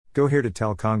Go here to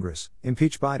tell Congress,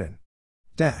 impeach Biden.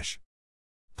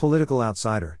 Political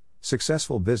outsider,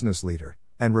 successful business leader,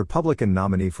 and Republican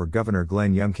nominee for Governor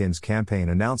Glenn Youngkin's campaign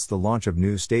announced the launch of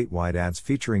new statewide ads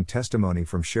featuring testimony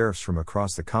from sheriffs from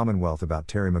across the Commonwealth about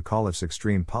Terry McAuliffe's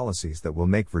extreme policies that will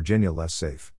make Virginia less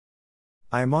safe.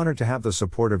 I am honored to have the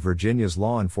support of Virginia's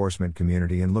law enforcement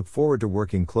community and look forward to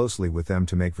working closely with them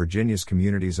to make Virginia's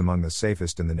communities among the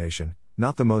safest in the nation,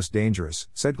 not the most dangerous,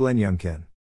 said Glenn Youngkin.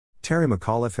 Terry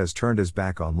McAuliffe has turned his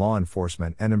back on law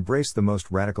enforcement and embraced the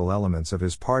most radical elements of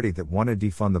his party that want to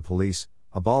defund the police,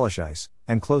 abolish ICE,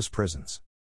 and close prisons.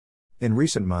 In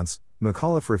recent months,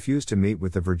 McAuliffe refused to meet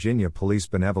with the Virginia Police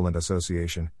Benevolent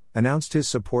Association, announced his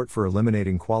support for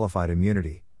eliminating qualified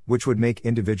immunity, which would make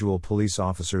individual police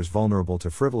officers vulnerable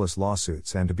to frivolous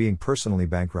lawsuits and to being personally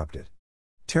bankrupted.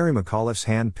 Terry McAuliffe's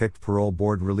hand-picked parole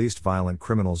board released violent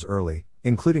criminals early,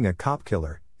 including a cop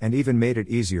killer, and even made it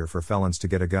easier for felons to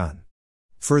get a gun.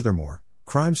 Furthermore,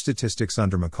 crime statistics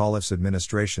under McAuliffe's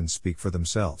administration speak for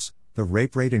themselves. The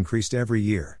rape rate increased every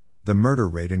year, the murder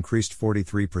rate increased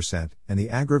 43%, and the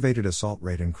aggravated assault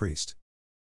rate increased.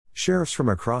 Sheriffs from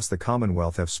across the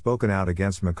Commonwealth have spoken out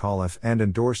against McAuliffe and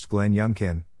endorsed Glenn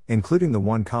Youngkin, including the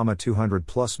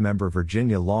 1,200-plus member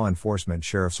Virginia Law Enforcement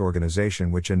Sheriffs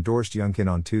Organization, which endorsed Youngkin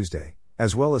on Tuesday,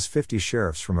 as well as 50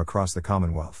 sheriffs from across the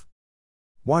Commonwealth.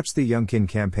 Watch the Youngkin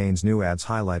campaign's new ads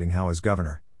highlighting how as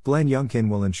governor, Glenn Youngkin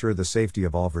will ensure the safety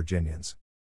of all Virginians.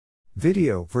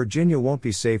 Video: Virginia won't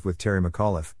be safe with Terry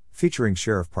McAuliffe, featuring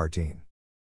Sheriff Partine.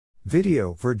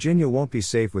 Video: Virginia won't be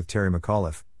safe with Terry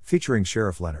McAuliffe, featuring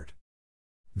Sheriff Leonard.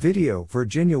 Video: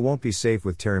 Virginia won't be safe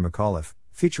with Terry McAuliffe,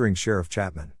 featuring Sheriff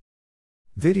Chapman.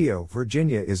 Video: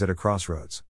 Virginia is at a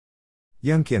crossroads.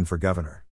 Youngkin for governor.